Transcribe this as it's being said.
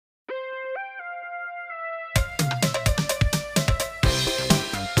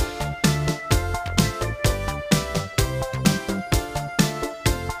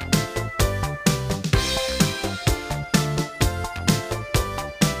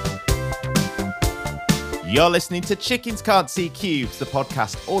You're listening to Chickens Can't See Cubes, the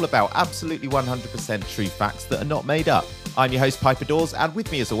podcast all about absolutely 100% true facts that are not made up. I'm your host, Piper Dawes, and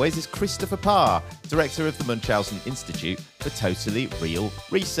with me as always is Christopher Parr, director of the Munchausen Institute for Totally Real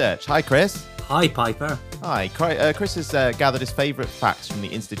Research. Hi, Chris. Hi, Piper. Hi. Chris has gathered his favourite facts from the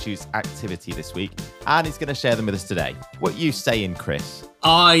Institute's activity this week, and he's going to share them with us today. What are you saying, Chris?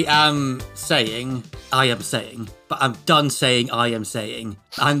 I am saying, but I'm done saying I am saying,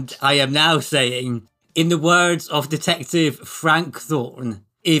 and I am now saying, in the words of Detective Frank Thorne,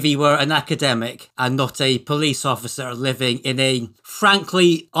 if he were an academic and not a police officer living in a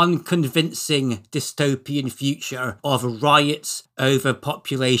frankly unconvincing dystopian future of riots,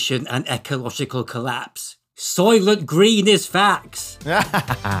 overpopulation and ecological collapse, Soylent Green is facts.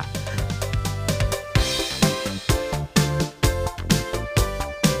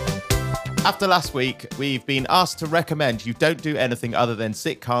 After last week, we've been asked to recommend you don't do anything other than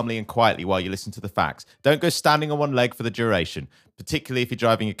sit calmly and quietly while you listen to the facts. Don't go standing on one leg for the duration, particularly if you're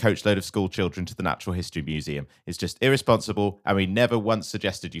driving a coachload of school children to the Natural History Museum. It's just irresponsible, and we never once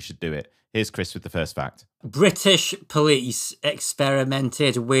suggested you should do it. Here's Chris with the first fact. British police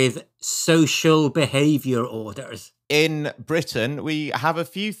experimented with social behaviour orders. In Britain, we have a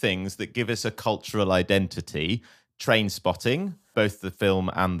few things that give us a cultural identity. Train spotting, both the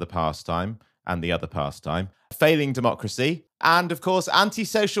film and the pastime, and the other pastime. Failing democracy, and of course,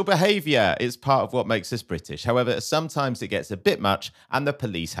 antisocial behaviour is part of what makes us British. However, sometimes it gets a bit much, and the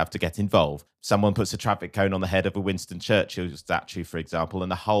police have to get involved. Someone puts a traffic cone on the head of a Winston Churchill statue, for example,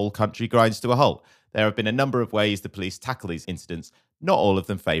 and the whole country grinds to a halt. There have been a number of ways the police tackle these incidents, not all of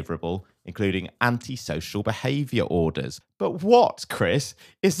them favourable, including antisocial behaviour orders. But what, Chris,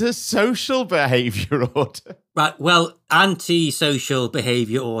 is a social behaviour order? Right, well, antisocial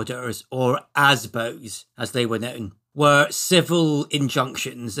behaviour orders, or ASBOs, as they were known, were civil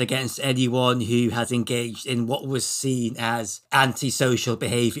injunctions against anyone who had engaged in what was seen as antisocial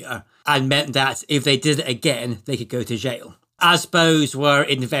behaviour, and meant that if they did it again, they could go to jail. ASBOs were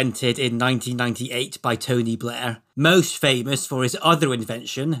invented in 1998 by Tony Blair, most famous for his other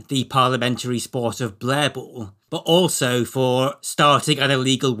invention, the parliamentary sport of Blairball, but also for starting an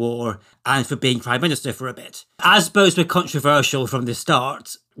illegal war and for being Prime Minister for a bit. ASBOs were controversial from the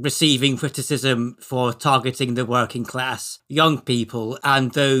start, receiving criticism for targeting the working class, young people,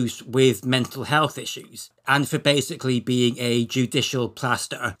 and those with mental health issues, and for basically being a judicial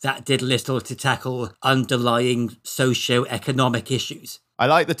plaster that did little to tackle underlying socio-economic issues. I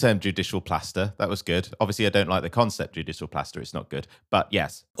like the term judicial plaster. That was good. Obviously, I don't like the concept judicial plaster. It's not good. But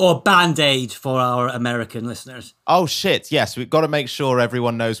yes. Or Band-Aid for our American listeners. Oh, shit. Yes, we've got to make sure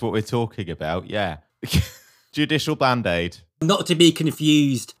everyone knows what we're talking about. Yeah. Judicial Band-Aid. Not to be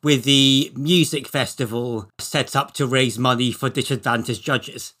confused with the music festival set up to raise money for disadvantaged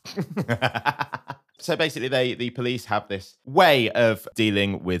judges. So basically, the police have this way of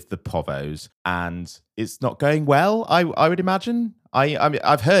dealing with the povos, and it's not going well, I would imagine. I mean,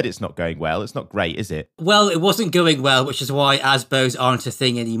 I've heard it's not going well. It's not great, is it? Well, it wasn't going well, which is why ASBOs aren't a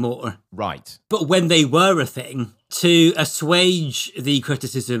thing anymore. Right. But when they were a thing, to assuage the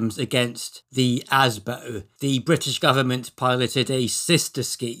criticisms against the ASBO, the British government piloted a sister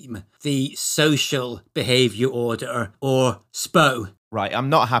scheme, the Social Behaviour Order, or SPO. Right, I'm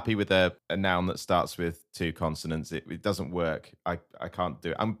not happy with a noun that starts with two consonants. It doesn't work. I can't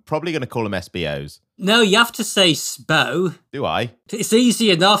do it. I'm probably going to call them SBOs. No, you have to say SPO. Do I? It's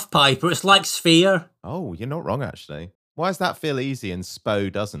easy enough, Piper. It's like sphere. Oh, you're not wrong, actually. Why does that feel easy and SPO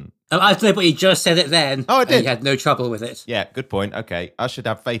doesn't? Oh, I know, but you just said it then. Oh, I did. And you had no trouble with it. Yeah, good point. Okay, I should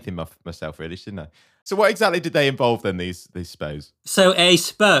have faith in myself, really, shouldn't I? So what exactly did they involve then, these SPOs? So a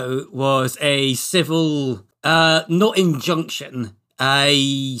SPO was a civil, not injunction,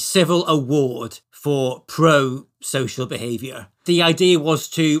 a civil award for pro-social behaviour. The idea was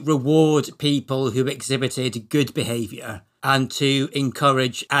to reward people who exhibited good behaviour and to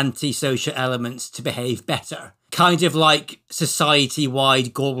encourage antisocial elements to behave better. Kind of like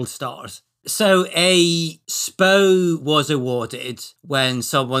society-wide gold stars. So a SPO was awarded when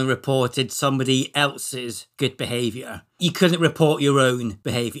someone reported somebody else's good behaviour. You couldn't report your own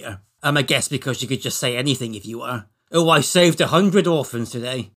behaviour. I guess because you could just say anything if you were. Oh, I saved 100 orphans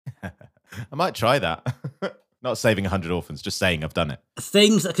today. I might try that. Not saving 100 orphans, just saying I've done it.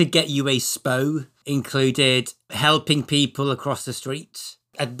 Things that could get you a SPO included helping people across the street,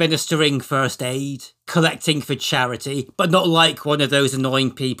 administering first aid, collecting for charity, but not like one of those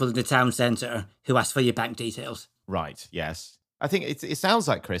annoying people in the town centre who ask for your bank details. Right, yes. I think it sounds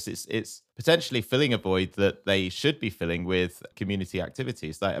like, Chris, it's potentially filling a void that they should be filling with community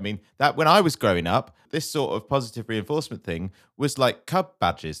activities. Like, I mean, that when I was growing up, this sort of positive reinforcement thing was like Cub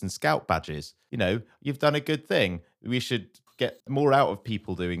badges and Scout badges. You know, you've done a good thing. We should get more out of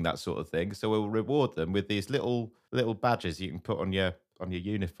people doing that sort of thing. So we'll reward them with these little badges you can put on your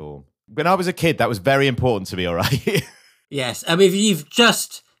uniform. When I was a kid, that was very important to me, all right? Yes, I mean, if you've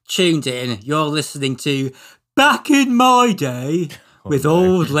just tuned in, you're listening to Back in My Day with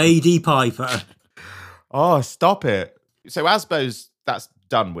Old Lady Piper. Oh, stop it. So Asbo's, that's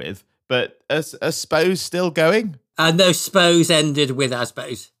done with, but are Spos still going? No, Spos ended with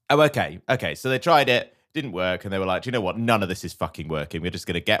Asbo's. Oh, okay. So they tried it, didn't work, and they were like, do you know what? None of this is fucking working. We're just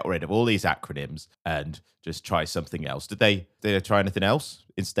going to get rid of all these acronyms and just try something else. Did they try anything else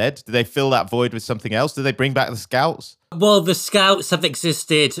instead? Did they fill that void with something else? Did they bring back the Scouts? Well, the Scouts have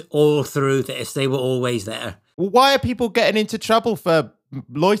existed all through this. They were always there. Well, why are people getting into trouble for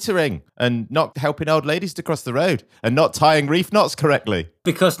loitering and not helping old ladies to cross the road and not tying reef knots correctly?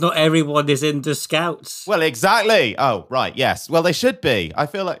 Because not everyone is in the Scouts. Well, exactly. Oh, right. Yes. Well, they should be. I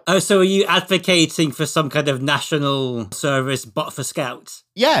feel like... Oh, so are you advocating for some kind of national service but for Scouts?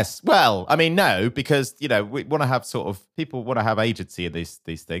 Yes. Well, I mean, no, because, you know, we want to have people want to have agency in these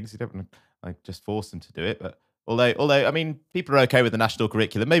things. You don't want to like just force them to do it. But although, I mean, people are okay with the national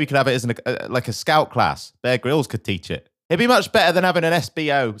curriculum. Maybe you could have it as like a Scout class. Bear Grylls could teach it. It'd be much better than having a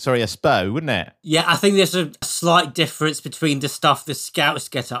SPO, wouldn't it? Yeah, I think there's a slight difference between the stuff the Scouts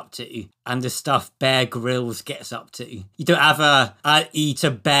get up to and the stuff Bear Grylls gets up to. You don't have a eat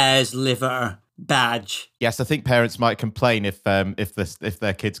a bear's liver badge. Yes, I think parents might complain if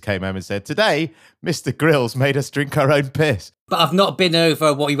their kids came home and said, today, Mr. Grylls made us drink our own piss. But I've not been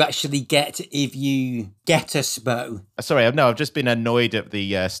over what you actually get if you get a SPO. Sorry, no, I've just been annoyed at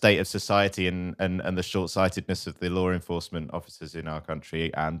the state of society and the short-sightedness of the law enforcement officers in our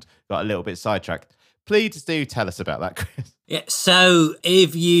country and got a little bit sidetracked. Please do tell us about that, Chris. Yeah, so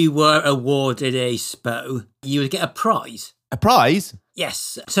if you were awarded a SPO, you would get a prize. A prize?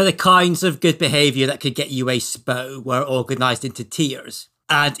 Yes. So the kinds of good behaviour that could get you a SPO were organised into tiers.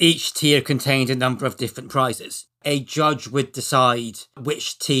 And each tier contained a number of different prizes. A judge would decide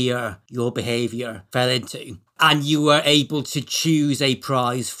which tier your behaviour fell into. And you were able to choose a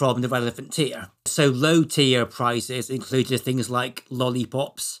prize from the relevant tier. So low tier prizes included things like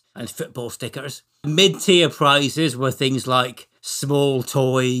lollipops and football stickers. Mid-tier prizes were things like small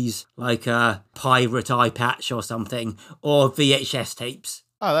toys, like a pirate eye patch or something, or VHS tapes.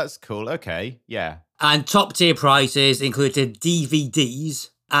 Oh, that's cool. Okay, yeah. And top-tier prizes included DVDs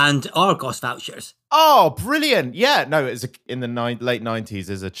and Argos vouchers. Oh, brilliant. Yeah, no, in the late 90s,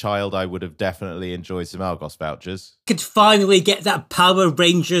 as a child, I would have definitely enjoyed some Argos vouchers. Could finally get that Power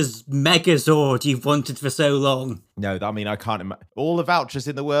Rangers Megazord you've wanted for so long. No, I mean, I can't imagine. All the vouchers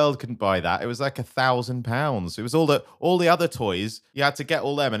in the world couldn't buy that. It was like £1,000. It was all the other toys. You had to get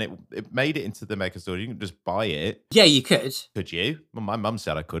all them, and it made it into the Megazord. You couldn't just buy it. Yeah, you could. Could you? Well, my mum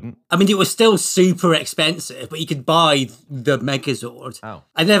said I couldn't. I mean, it was still super expensive, but you could buy the Megazord. Oh.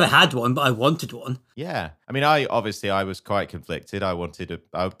 I never had one, but I wanted one. Yeah. I mean, I was quite conflicted. I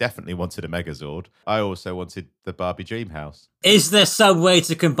definitely wanted a Megazord. I also wanted the Barbie Dream House. Is there some way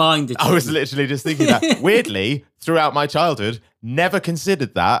to combine the two? I was literally just thinking that. Weirdly, throughout my childhood, never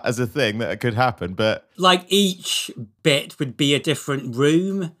considered that as a thing that could happen, but... Like, each bit would be a different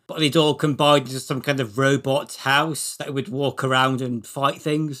room, but they'd all combined into some kind of robot house that would walk around and fight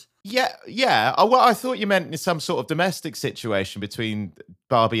things. Yeah. Oh, well, I thought you meant in some sort of domestic situation between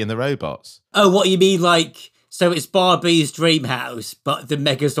Barbie and the robots. Oh, what you mean, like... So it's Barbie's dream house, but the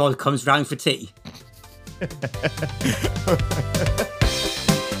Megazord comes round for tea.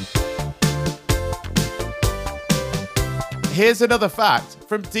 Here's another fact.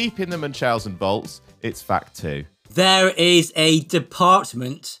 From deep in the Munchausen vaults, it's fact 2. There is a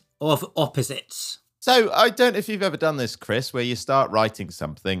department of opposites. So I don't know if you've ever done this, Chris, where you start writing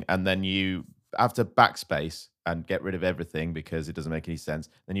something and then you have to backspace and get rid of everything because it doesn't make any sense.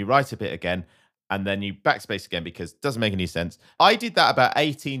 Then you write a bit again and then you backspace again because it doesn't make any sense. I did that about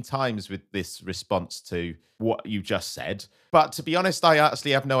 18 times with this response to what you just said. But to be honest, I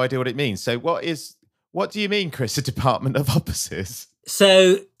actually have no idea what it means. So what do you mean, Chris, a department of opposites?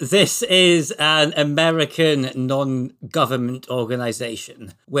 So this is an American non-government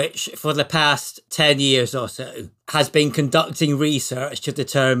organisation, which for the past 10 years or so has been conducting research to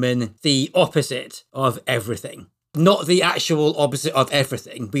determine the opposite of everything. Not the actual opposite of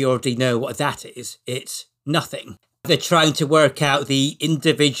everything. We already know what that is. It's nothing. They're trying to work out the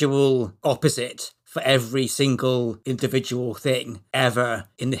individual opposite for every single individual thing ever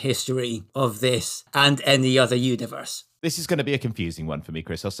in the history of this and any other universe. This is going to be a confusing one for me,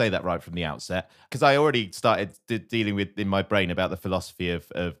 Chris. I'll say that right from the outset, because I already started dealing with in my brain about the philosophy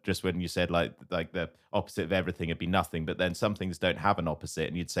of just when you said like the opposite of everything would be nothing, but then some things don't have an opposite,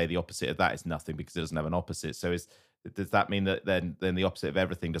 and you'd say the opposite of that is nothing because it doesn't have an opposite. So does that mean that then the opposite of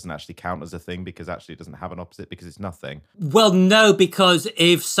everything doesn't actually count as a thing because actually it doesn't have an opposite because it's nothing? Well, no, because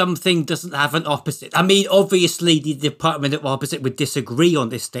if something doesn't have an opposite, I mean, obviously the Department of Opposite would disagree on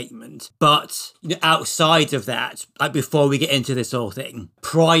this statement, but outside of that, like before we get into this whole thing,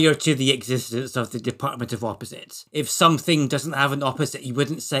 prior to the existence of the Department of Opposites, if something doesn't have an opposite, you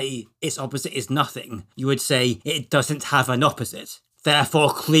wouldn't say its opposite is nothing. You would say it doesn't have an opposite,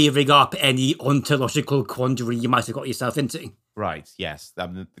 therefore clearing up any ontological quandary you might have got yourself into. Right. Yes.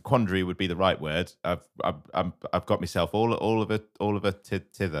 The quandary would be the right word. I've got myself all of a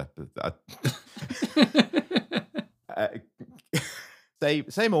tither.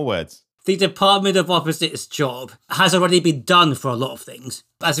 Say more words. The Department of Opposite's job has already been done for a lot of things.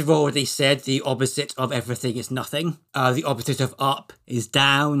 As we've already said, the opposite of everything is nothing. The opposite of up is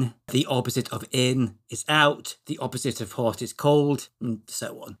down. The opposite of in is out. The opposite of hot is cold, and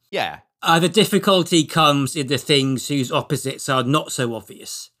so on. Yeah. The difficulty comes in the things whose opposites are not so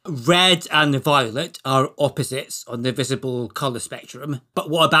obvious. Red and violet are opposites on the visible colour spectrum, but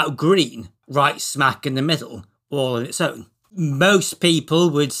what about green? Right smack in the middle, all on its own. Most people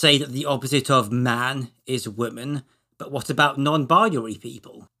would say that the opposite of man is woman, but what about non-binary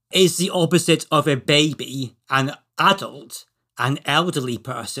people? Is the opposite of a baby an adult, an elderly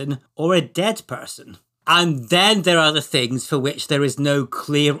person, or a dead person? And then there are the things for which there is no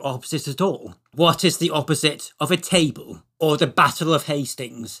clear opposite at all. What is the opposite of a table, or the Battle of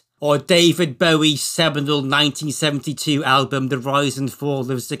Hastings, or David Bowie's seminal 1972 album The Rise and Fall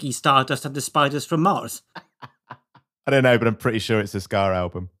of Ziggy Stardust and the Spiders from Mars? I don't know, but I'm pretty sure it's a ska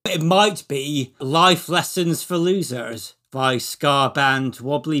album. It might be Life Lessons for Losers by ska band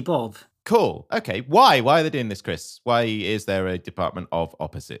Wobbly Bob. Cool. Okay. Why? Why are they doing this, Chris? Why is there a Department of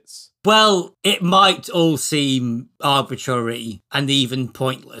Opposites? Well, it might all seem arbitrary and even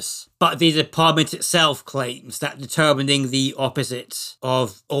pointless, but the department itself claims that determining the opposite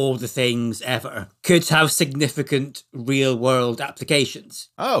of all the things ever could have significant real-world applications.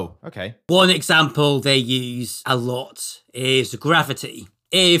 Oh, okay. One example they use a lot is gravity.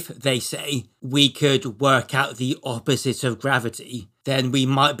 If, they say, we could work out the opposite of gravity, then we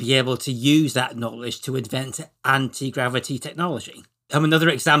might be able to use that knowledge to invent anti-gravity technology. Another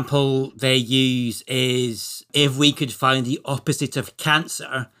example they use is if we could find the opposite of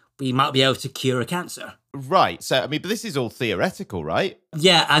cancer, we might be able to cure cancer. Right. So, I mean, but this is all theoretical, right?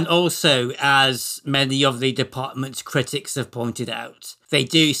 Yeah, and also, as many of the department's critics have pointed out, they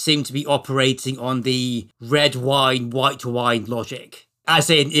do seem to be operating on the red wine, white wine logic.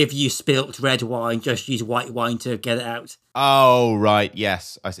 As in, if you spilt red wine, just use white wine to get it out. Oh, right.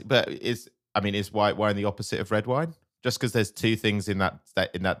 Yes, I see. But is white wine the opposite of red wine? Just because there's two things in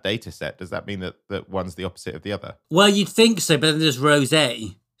that data set, does that mean that one's the opposite of the other? Well, you'd think so, but then there's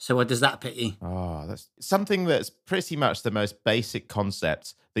rosé. So what does that put you? Oh, that's something that's pretty much the most basic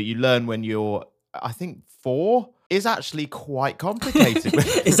concept that you learn when you're, I think, 4, is actually quite complicated.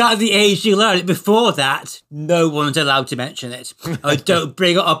 Is that the age you learn it? Before that, no one's allowed to mention it. Oh, don't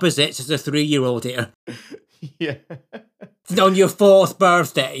bring up opposites as a 3-year-old here. Yeah. On your 4th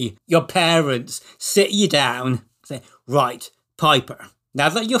birthday, your parents sit you down, say, right, Piper, now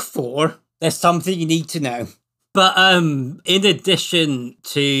that you're 4, there's something you need to know. But in addition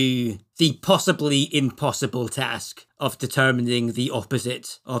to the possibly impossible task of determining the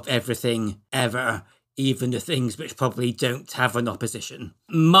opposite of everything ever, even the things which probably don't have an opposition,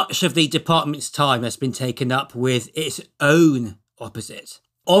 much of the department's time has been taken up with its own opposite.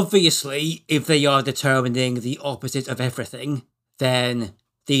 Obviously, if they are determining the opposite of everything, then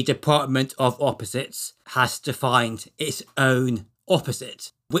the Department of Opposites has to find its own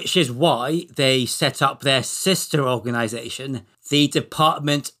opposite, which is why they set up their sister organisation, the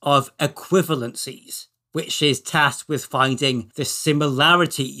Department of Equivalencies, which is tasked with finding the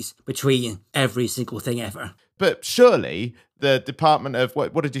similarities between every single thing ever. But surely the Department of,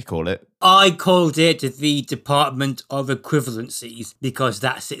 what did you call it? I called it the Department of Equivalencies because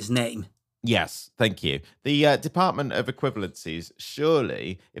that's its name. Yes, thank you. The Department of Equivalencies,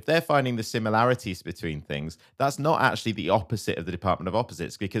 surely, if they're finding the similarities between things, that's not actually the opposite of the Department of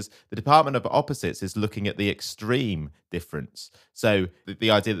Opposites, because the Department of Opposites is looking at the extreme difference. So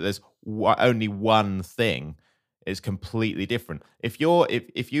the idea that there's only one thing is completely different. If you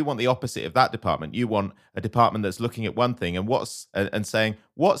want the opposite of that department, you want a department that's looking at one thing and saying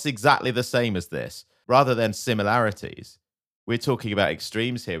what's exactly the same as this, rather than similarities, we're talking about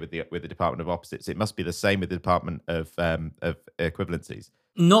extremes here with the Department of Opposites. It must be the same with the Department of Equivalencies.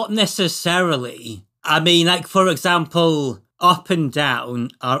 Not necessarily. I mean, like, for example, up and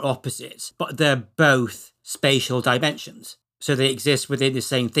down are opposites, but they're both spatial dimensions. So they exist within the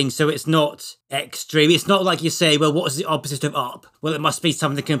same thing. So it's not extreme. It's not like you say, well, what's the opposite of up? Well, it must be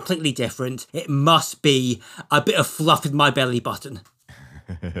something completely different. It must be a bit of fluff in my belly button.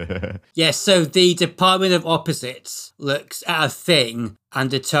 Yes, so the Department of Opposites looks at a thing and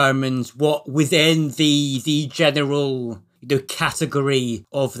determines what within the general category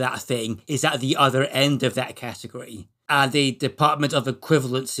of that thing is at the other end of that category. And the Department of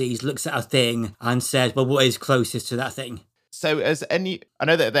Equivalencies looks at a thing and says, well, what is closest to that thing? So I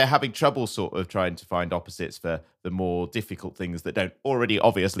know that they're having trouble sort of trying to find opposites for the more difficult things that don't already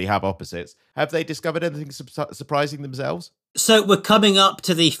obviously have opposites. Have they discovered anything surprising themselves? So we're coming up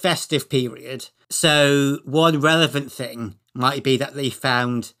to the festive period. So one relevant thing might be that they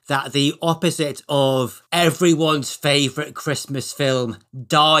found that the opposite of everyone's favourite Christmas film,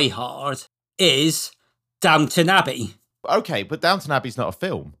 Die Hard, is Downton Abbey. Okay, but Downton Abbey's not a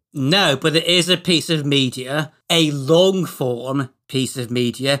film. No, but it is a piece of media, a long-form piece of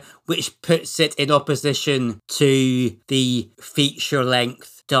media, which puts it in opposition to the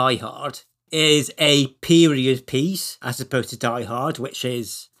feature-length Die Hard. It is a period piece, as opposed to Die Hard, which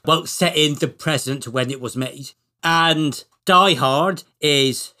is, well, set in the present when it was made. And Die Hard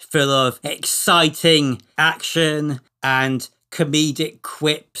is full of exciting action and comedic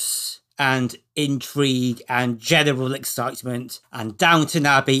quips and intrigue and general excitement, and Downton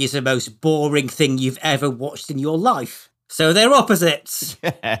Abbey is the most boring thing you've ever watched in your life. So they're opposites.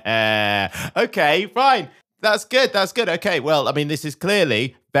 Okay, fine. That's good. Okay, well, I mean, this is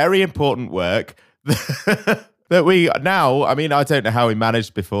clearly very important work that we now, I mean, I don't know how we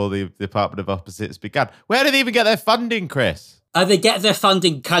managed before the Department of Opposites began. Where do they even get their funding, Chris? They get their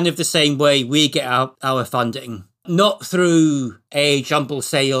funding kind of the same way we get our funding. Not through a jumble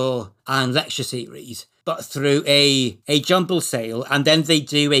sale and lecture series, but through a jumble sale. And then they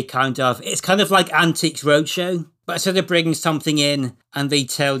do it's kind of like Antiques Roadshow. But instead of bringing something in and they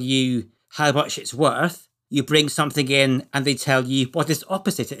tell you how much it's worth, you bring something in and they tell you what its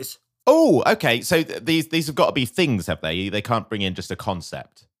opposite is. Oh, okay. So these have got to be things, have they? They can't bring in just a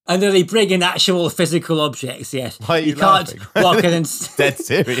concept. And then they bring in actual physical objects, yes. Why are you can't walk in and... Dead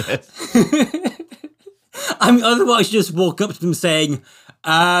serious. I mean, otherwise you just walk up to them saying,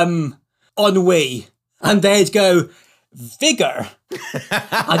 ennui. And they'd go, vigor.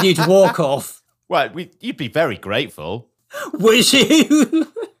 And you'd walk off. Well, you'd be very grateful. Would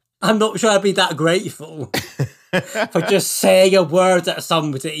you? I'm not sure I'd be that grateful for just saying a word at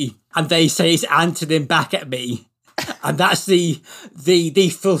somebody and they say it's antonym back at me. And that's the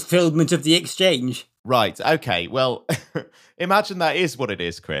fulfillment of the exchange. Right, okay. Well, imagine that is what it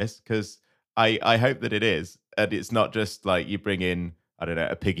is, Chris, because I hope that it is. And it's not just like you bring in, I don't know,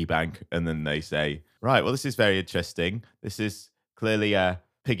 a piggy bank and then they say, right, well, this is very interesting. This is clearly a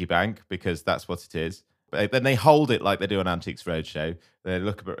piggy bank because that's what it is. But then they hold it like they do on Antiques Roadshow. They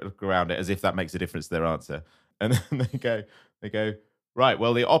look around it as if that makes a difference to their answer. And then they go, right,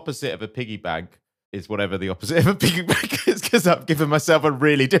 well, the opposite of a piggy bank is whatever the opposite of a piggy bank is, because I've given myself a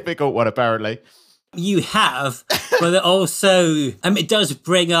really difficult one, apparently. You have, but it also, it does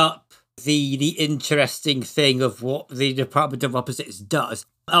bring up the interesting thing of what the Department of Opposites does.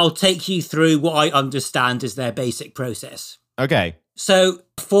 I'll take you through what I understand as their basic process. Okay. So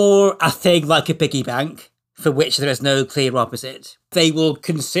for a thing like a piggy bank, for which there is no clear opposite, they will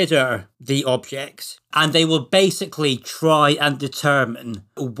consider the objects and they will basically try and determine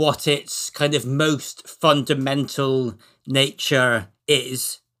what its kind of most fundamental nature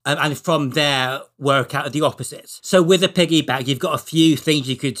is. And from there, work out the opposites. So with a piggy bank, you've got a few things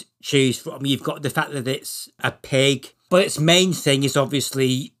you could choose from. You've got the fact that it's a pig, but its main thing is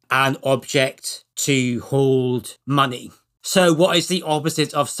obviously an object to hold money. So what is the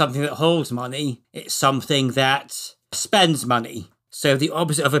opposite of something that holds money? It's something that spends money. So the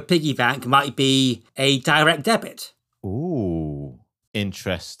opposite of a piggy bank might be a direct debit. Ooh,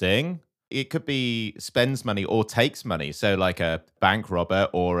 interesting. It could be spends money or takes money. So like a bank robber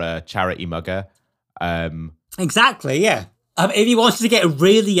or a charity mugger. Exactly, yeah. If you wanted to get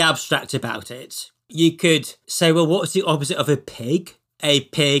really abstract about it, you could say, well, what's the opposite of a pig? A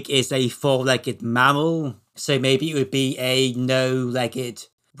pig is a four-legged mammal. So maybe it would be a no-legged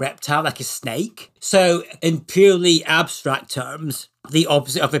reptile, like a snake. So in purely abstract terms, the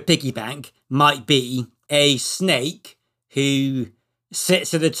opposite of a piggy bank might be a snake who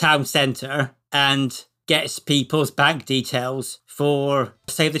sits in the town centre and gets people's bank details for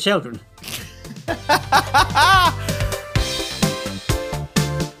Save the Children.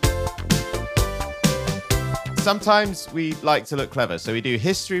 Sometimes we like to look clever, so we do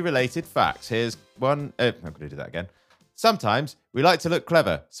history-related facts. Here's one. I'm going to do that again. Sometimes we like to look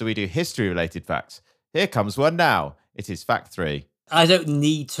clever, so we do history-related facts. Here comes one now. It is fact 3. I don't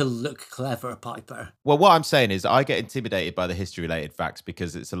need to look clever, Piper. Well, what I'm saying is I get intimidated by the history-related facts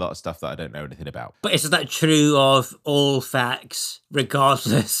because it's a lot of stuff that I don't know anything about. But isn't that true of all facts,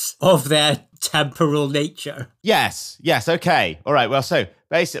 regardless of their temporal nature? Yes, okay. All right, well, so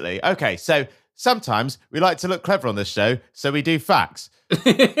basically, okay, so sometimes we like to look clever on this show, so we do facts.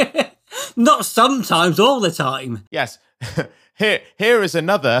 Not sometimes, all the time. Yes. Here is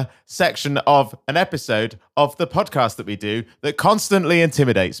another section of an episode of the podcast that we do that constantly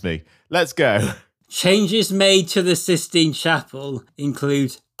intimidates me. Let's go. Changes made to the Sistine Chapel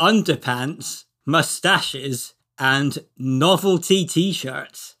include underpants, mustaches, and novelty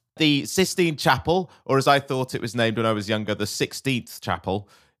t-shirts. The Sistine Chapel, or as I thought it was named when I was younger, the 16th Chapel,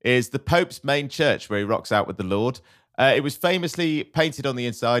 is the Pope's main church where he rocks out with the Lord. It was famously painted on the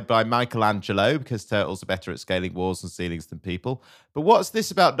inside by Michelangelo because turtles are better at scaling walls and ceilings than people. But what's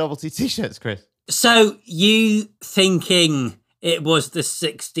this about novelty t-shirts, Chris? So you thinking it was the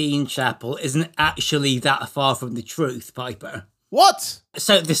Sistine Chapel isn't actually that far from the truth, Piper. What?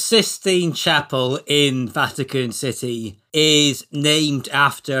 So the Sistine Chapel in Vatican City is named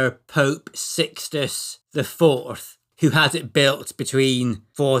after Pope Sixtus IV, who had it built between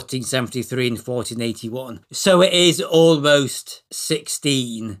 1473 and 1481. So it is almost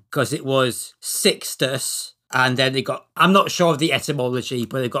 16, because it was Sixtus, and then they got, I'm not sure of the etymology,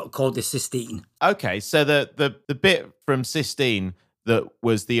 but they got called the Sistine. Okay, so the bit from Sistine that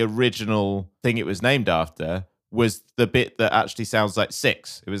was the original thing it was named after was the bit that actually sounds like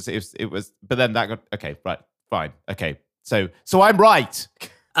 6. It was, but then that got, okay, right, fine, okay. So I'm right.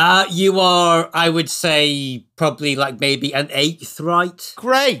 You are, I would say, probably like maybe an 8th right.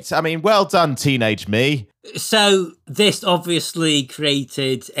 Great. I mean, well done, teenage me. So this obviously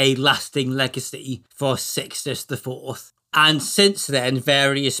created a lasting legacy for Sixtus IV. And since then,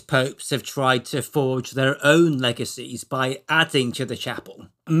 various popes have tried to forge their own legacies by adding to the chapel.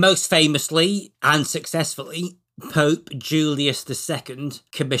 Most famously and successfully, Pope Julius II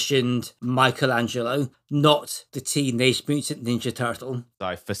commissioned Michelangelo, not the Teenage Mutant Ninja Turtle,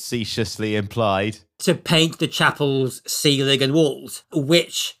 I facetiously implied, to paint the chapel's ceiling and walls,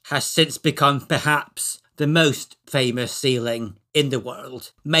 which has since become perhaps the most famous ceiling in the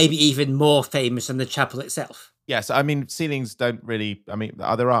world, maybe even more famous than the chapel itself. Yes, I mean, ceilings don't really, I mean,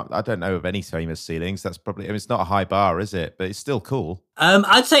 I don't know of any famous ceilings. That's probably, I mean, it's not a high bar, is it? But it's still cool.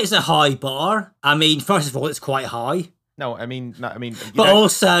 I'd say it's a high bar. I mean, first of all, it's quite high. No, I mean, but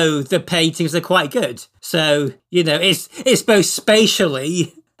also the paintings are quite good. So, you know, it's both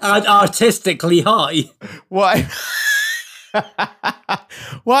spatially and artistically high. What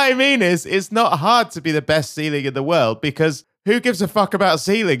I mean is, it's not hard to be the best ceiling in the world because who gives a fuck about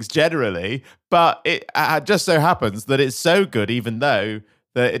ceilings generally? But it just so happens that it's so good, even though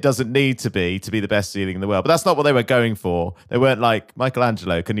that it doesn't need to be the best ceiling in the world. But that's not what they were going for. They weren't like,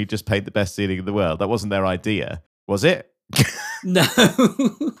 Michelangelo, can you just paint the best ceiling in the world? That wasn't their idea, was it? No.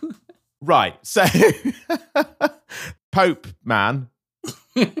 Right. So, Pope man.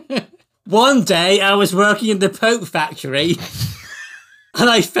 One day I was working in the Pope factory and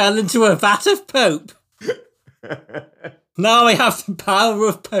I fell into a vat of Pope. Now I have the power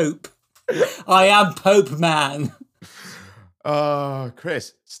of Pope. I am Pope man. Oh,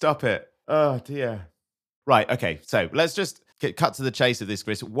 Chris, stop it. Oh, dear. Right, okay. So let's just cut to the chase of this,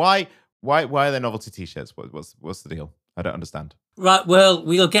 Chris. Why are there novelty t-shirts? What's the deal? I don't understand. Right, well,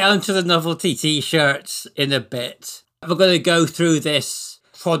 we'll get onto the novelty t-shirts in a bit. We're going to go through this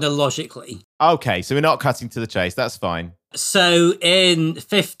chronologically. Okay, so we're not cutting to the chase. That's fine. So in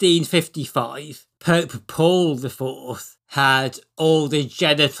 1555, Pope Paul IV had all the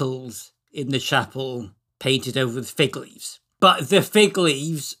genitals in the chapel painted over with fig leaves. But the fig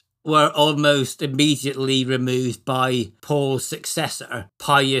leaves were almost immediately removed by Paul's successor,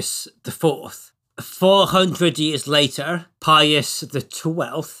 Pius IV. 400 years later, Pius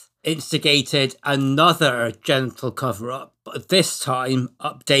XII instigated another genital cover-up, but this time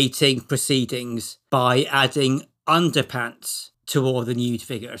updating proceedings by adding underpants to all the nude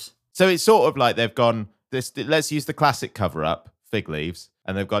figures. So it's sort of like they've gone, let's use the classic cover-up, fig leaves,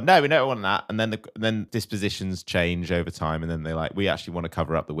 and they've gone, no, we don't want that. And then dispositions change over time, and then they're like, we actually want to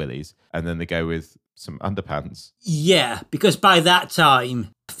cover up the willies. And then they go with some underpants. Yeah, because by that time,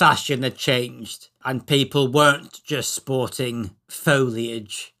 fashion had changed, and people weren't just sporting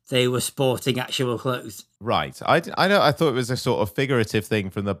foliage. They were sporting actual clothes. Right. I know. I thought it was a sort of figurative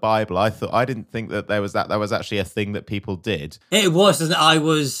thing from the Bible. I didn't think that that was actually a thing that people did. It wasn't. I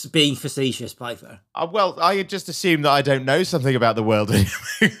was being facetious, Piper. Well, I just assumed that I don't know something about the world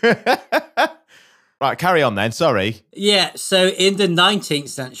anymore. Right, carry on then. Sorry. Yeah, so in the 19th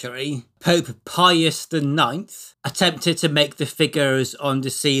century, Pope Pius IX attempted to make the figures on the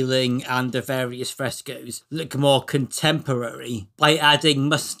ceiling and the various frescoes look more contemporary by adding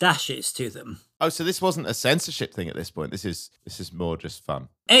moustaches to them. Oh, so this wasn't a censorship thing at this point. This is more just fun.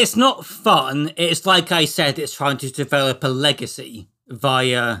 It's not fun. It's like I said, it's trying to develop a legacy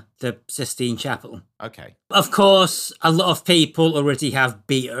via the Sistine Chapel. Okay. Of course, a lot of people already have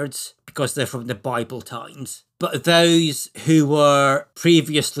beards because they're from the Bible times. But those who were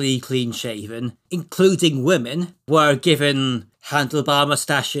previously clean-shaven, including women, were given handlebar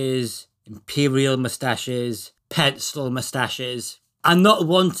moustaches, imperial moustaches, pencil moustaches. And not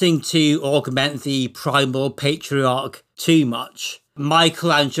wanting to augment the primal patriarch too much,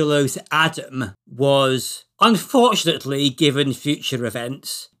 Michelangelo's Adam was, unfortunately, given future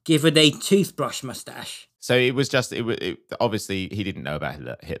events, given a toothbrush moustache. So it was just, obviously he didn't know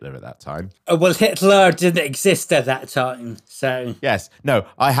about Hitler at that time. Well, Hitler didn't exist at that time, so... Yes. No,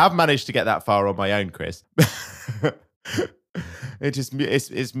 I have managed to get that far on my own, Chris.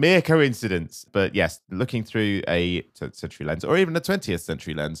 It's mere coincidence. But yes, looking through a century lens, or even a 20th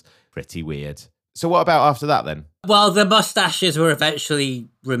century lens, pretty weird. So what about after that then? Well, the mustaches were eventually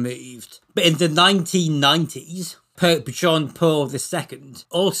removed. But in the 1990s, Pope John Paul II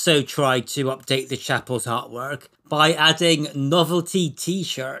also tried to update the chapel's artwork by adding novelty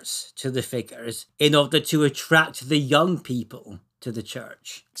t-shirts to the figures in order to attract the young people to the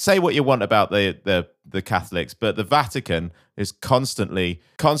church. Say what you want about the Catholics, but the Vatican is constantly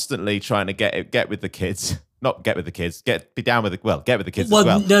trying to get with the kids. Not get with the kids, get with the kids as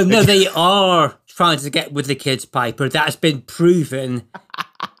well. No, they are trying to get with the kids, Piper. That's been proven.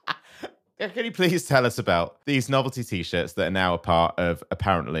 Can you please tell us about these novelty T-shirts that are now a part of,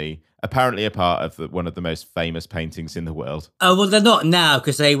 apparently a part of one of the most famous paintings in the world? Oh, well, they're not now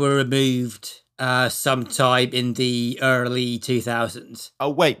because they were removed sometime in the early 2000s.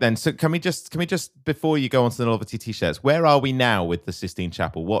 Oh, wait then. So can we just, before you go on to the novelty T-shirts, where are we now with the Sistine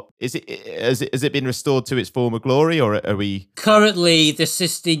Chapel? What is it? Has it been restored to its former glory, or are we... Currently, the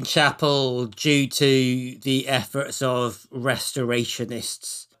Sistine Chapel, due to the efforts of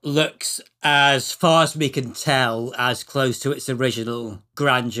restorationists, looks, as far as we can tell, as close to its original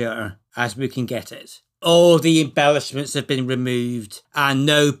grandeur as we can get it. All the embellishments have been removed, and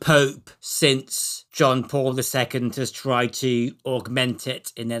no pope since John Paul II has tried to augment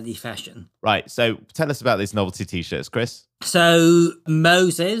it in any fashion. Right, so tell us about these novelty T-shirts, Chris. So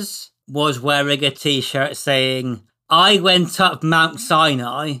Moses was wearing a T-shirt saying, "I went up Mount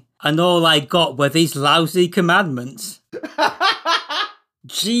Sinai, and all I got were these lousy commandments."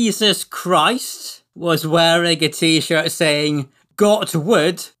 Jesus Christ was wearing a T-shirt saying, "Got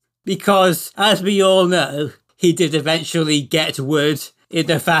wood," because, as we all know, he did eventually get wood in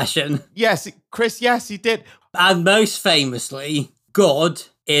the fashion. Yes, Chris, yes, he did. And most famously, God,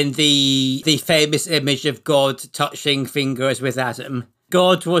 in the famous image of God touching fingers with Adam,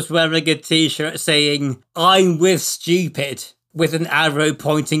 God was wearing a T-shirt saying, "I'm with stupid," with an arrow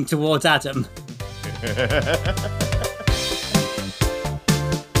pointing towards Adam.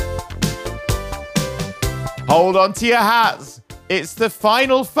 Hold on to your hats. It's the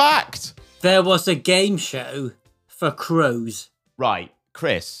final fact. There was a game show for crows. Right,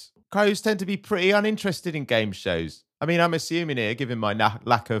 Chris. Crows tend to be pretty uninterested in game shows. I mean, I'm assuming here, given my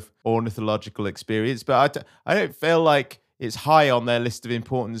lack of ornithological experience, but I don't feel like it's high on their list of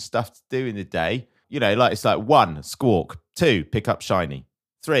important stuff to do in the day. You know, like it's like 1, squawk. 2, pick up shiny.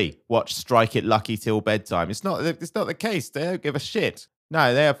 3, watch Strike It Lucky till bedtime. It's not the case. They don't give a shit.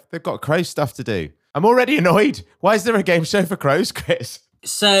 No, they've got crow stuff to do. I'm already annoyed. Why is there a game show for crows, Chris?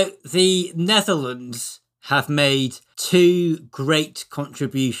 So the Netherlands have made 2 great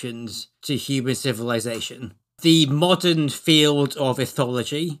contributions to human civilization. The modern field of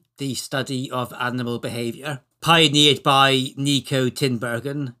ethology, the study of animal behaviour, pioneered by Nico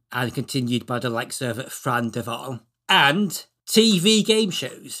Tinbergen and continued by the likes of Fran de Waal, and TV game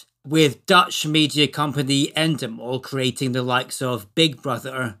shows, with Dutch media company Endemol creating the likes of Big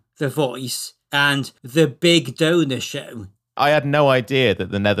Brother, The Voice, and The Big Donor Show. I had no idea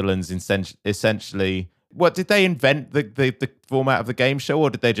that the Netherlands essentially... What, did they invent the format of the game show, or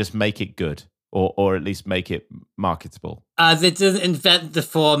did they just make it good? Or at least make it marketable? They didn't invent the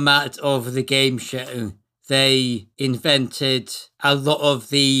format of the game show. They invented a lot of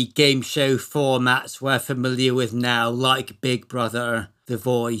the game show formats we're familiar with now, like Big Brother, The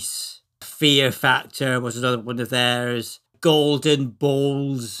Voice, Fear Factor was another one of theirs. Golden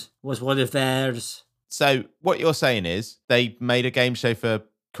Balls was one of theirs. So what you're saying is they made a game show for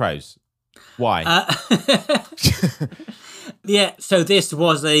crows. Why? Yeah, so this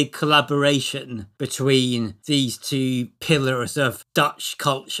was a collaboration between these two pillars of Dutch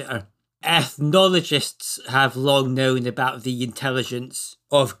culture. Ethnologists have long known about the intelligence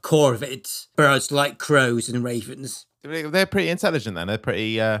of corvids, birds like crows and ravens. They're pretty intelligent then. They're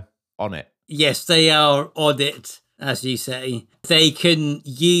pretty on it. Yes, they are on it, as you say. They can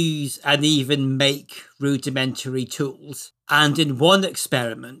use and even make rudimentary tools. And in one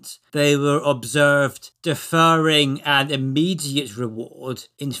experiment, they were observed deferring an immediate reward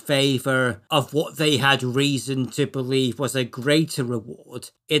in favour of what they had reason to believe was a greater reward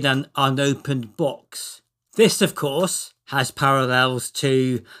in an unopened box. This, of course, has parallels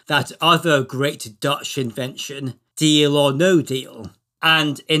to that other great Dutch invention, Deal or No Deal.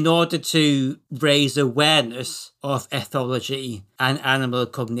 And in order to raise awareness of ethology and animal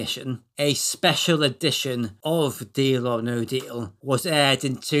cognition, a special edition of Deal or No Deal was aired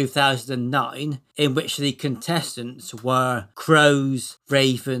in 2009, in which the contestants were crows,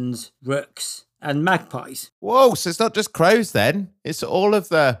 ravens, rooks, and magpies. Whoa, so it's not just crows then. It's all of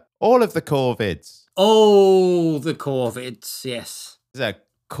the corvids. Oh, the corvids, yes. It's a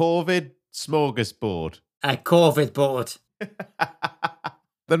corvid smorgasbord. A corvid board.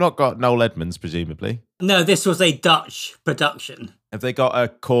 They've not got Noel Edmonds, presumably. No, this was a Dutch production. Have they got a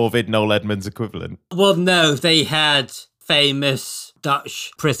corvid Noel Edmonds equivalent? Well, no, they had famous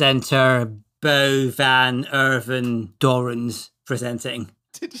Dutch presenter Bo van Erven Dorens presenting.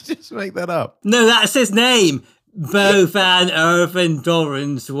 Did you just make that up? No, that's his name. Bo van Erven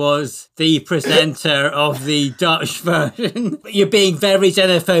Dorens was the presenter of the Dutch version. You're being very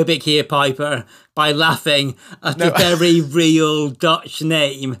xenophobic here, Piper, by laughing at the very real Dutch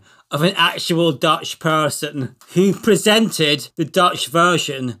name of an actual Dutch person who presented the Dutch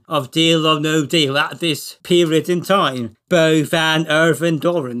version of Deal or No Deal at this period in time. Bo van Erven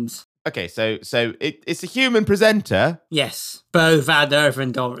Dorens. Okay, so it's a human presenter. Yes, Bo van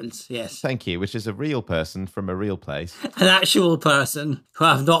Erven Dorens, yes. Thank you, which is a real person from a real place. An actual person who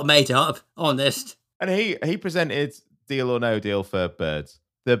I've not made up, honest. And he presented Deal or No Deal for birds.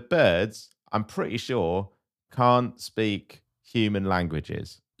 The birds, I'm pretty sure, can't speak human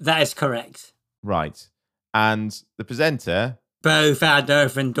languages. That is correct. Right. And the presenter, Bo van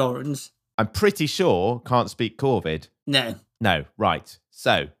Erven Dorens. I'm pretty sure can't speak corvid. No, right.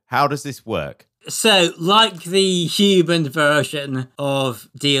 So, how does this work? So, like the human version of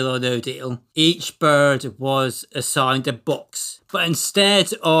Deal or No Deal, each bird was assigned a box. But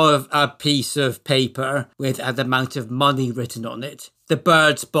instead of a piece of paper with an amount of money written on it, the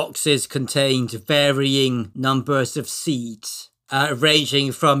birds' boxes contained varying numbers of seeds,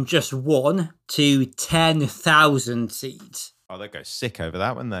 ranging from just 1 to 10,000 seeds. Oh, they'd go sick over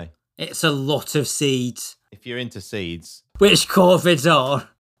that, wouldn't they? It's a lot of seeds. If you're into seeds. Which corvids are.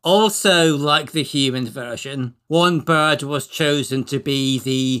 Also, like the human version, one bird was chosen to be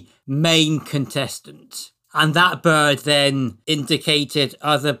the main contestant. And that bird then indicated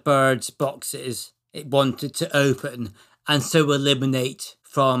other birds' boxes it wanted to open and so eliminate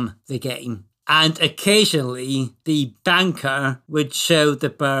from the game. And occasionally, the banker would show the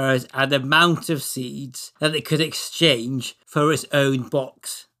bird an amount of seeds that it could exchange for its own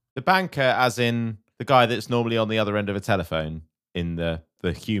box. The banker, as in the guy that's normally on the other end of a telephone in the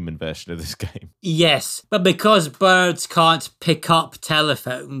human version of this game. Yes, but because birds can't pick up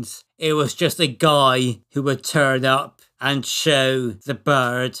telephones, it was just a guy who would turn up and show the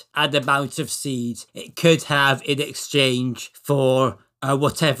bird an amount of seeds it could have in exchange for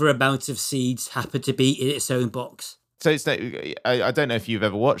whatever amount of seeds happened to be in its own box. So it's I don't know if you've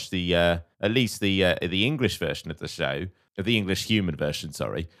ever watched the at least the English version of the show, of the English human version,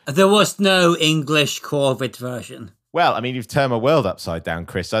 sorry. There was no English corvid version. Well, I mean, you've turned my world upside down,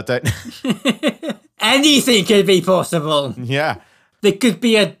 Chris. I don't... Anything could be possible. Yeah. There could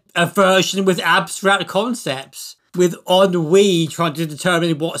be a version with abstract concepts, with ennui trying to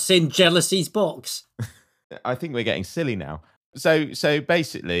determine what's in Jealousy's box. I think we're getting silly now. So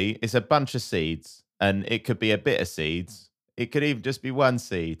basically, it's a bunch of seeds, and it could be a bit of seeds. It could even just be one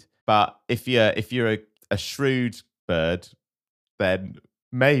seed. But if you're a shrewd bird, then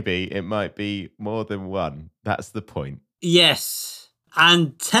maybe it might be more than one. That's the point. Yes.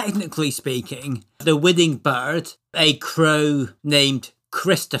 And technically speaking, the winning bird, a crow named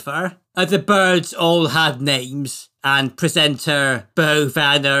Christopher, the birds all had names, and presenter Bo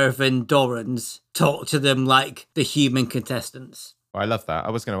van Erven Dorens talked to them like the human contestants. I love that.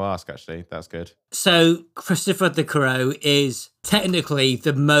 I was going to ask, actually. That's good. So Christopher the Crow is technically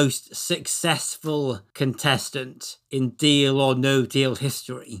the most successful contestant in Deal or No Deal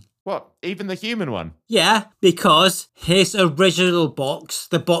history. What? Even the human one? Yeah, because his original box,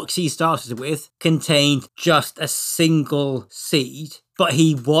 the box he started with, contained just a single seed, but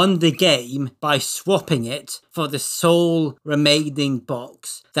he won the game by swapping it for the sole remaining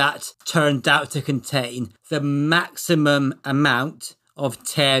box that turned out to contain the maximum amount of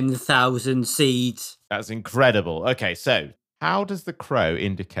 10,000 seeds. That's incredible. Okay, so how does the crow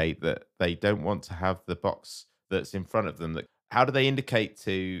indicate that they don't want to have the box that's in front of them? How do they indicate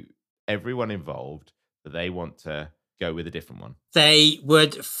to everyone involved that they want to go with a different one? They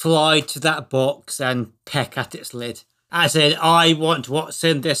would fly to that box and peck at its lid. As in, I want what's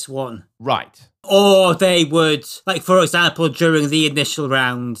in this one. Right. Or they would, like, for example, during the initial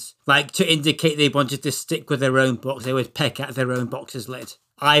rounds, like, to indicate they wanted to stick with their own box, they would peck at their own box's lid.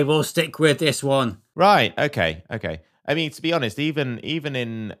 I will stick with this one. Right. Okay. I mean, to be honest, even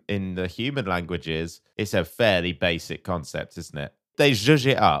in the human languages, it's a fairly basic concept, isn't it? They zhuzh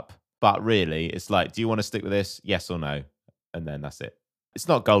it up, but really, it's like, do you want to stick with this? Yes or no? And then that's it. It's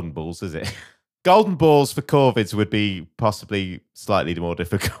not golden balls, is it? Golden balls for Corvids would be possibly slightly more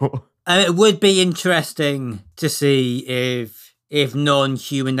difficult. It would be interesting to see if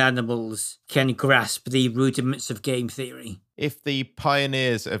non-human animals can grasp the rudiments of game theory. If the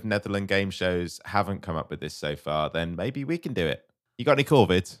pioneers of Netherlands game shows haven't come up with this so far, then maybe we can do it. You got any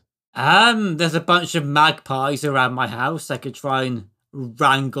Corvids? There's a bunch of magpies around my house. I could try and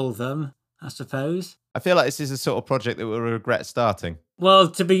wrangle them, I suppose. I feel like this is a sort of project that we'll regret starting. Well,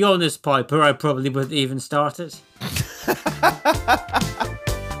 to be honest, Piper, I probably wouldn't even start it.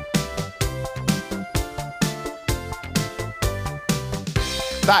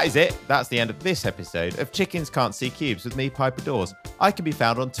 That is it. That's the end of this episode of Chickens Can't See Cubes with me, Piper Dawes. I can be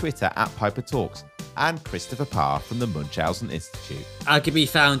found on Twitter at Piper Talks, and Christopher Parr from the Munchausen Institute. I can be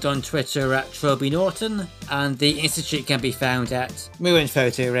found on Twitter at Troby Norton, and the Institute can be found at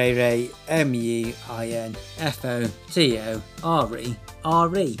Muinfotorere, Muinfotore.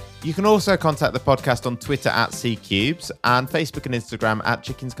 You can also contact the podcast on Twitter at CCubes and Facebook and Instagram at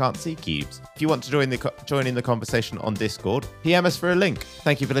Chickens Can't See Cubes. If you want to join in the conversation on Discord, PM us for a link.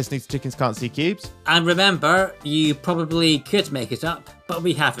 Thank you for listening to Chickens Can't See Cubes. And remember, you probably could make it up, but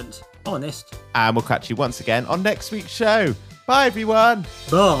we haven't. Honest. And we'll catch you once again on next week's show. Bye, everyone.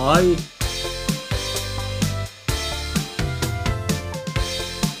 Bye.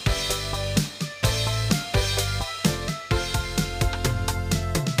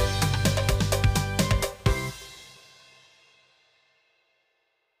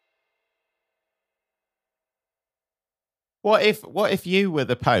 What if you were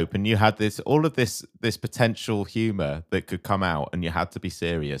the Pope and you had all of this potential humor that could come out and you had to be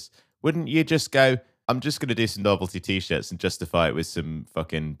serious? Wouldn't you just go, I'm just going to do some novelty t-shirts and justify it with some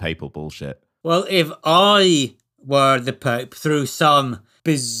fucking papal bullshit? Well, if I were the Pope through some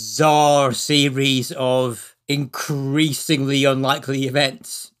bizarre series of increasingly unlikely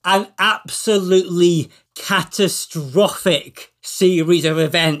events, an absolutely catastrophic series of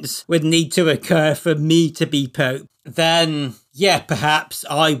events would need to occur for me to be Pope, then yeah, perhaps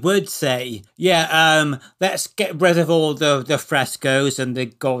I would say, let's get rid of all the frescoes and the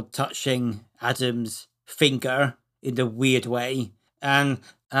God touching Adam's finger in the weird way, and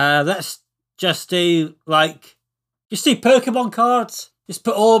let's just do Pokemon cards. Just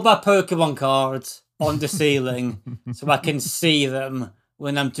put all my Pokemon cards on the ceiling so I can see them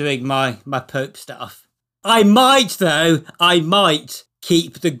when I'm doing my Pope stuff. I might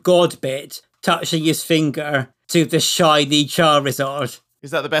keep the God bit touching his finger to the shiny Charizard.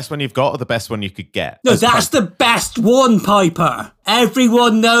 Is that the best one you've got or the best one you could get? No, that's the best one, Piper.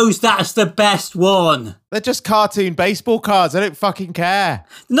 Everyone knows that's the best one. They're just cartoon baseball cards. I don't fucking care.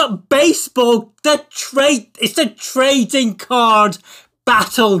 Not baseball. It's a trading card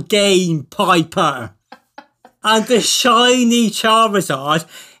battle game, Piper. And the shiny Charizard,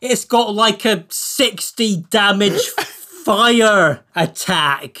 it's got like a 60 damage fire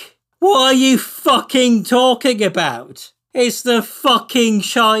attack. What are you fucking talking about? It's the fucking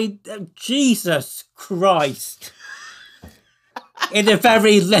Jesus Christ. In a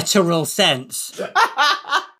very literal sense.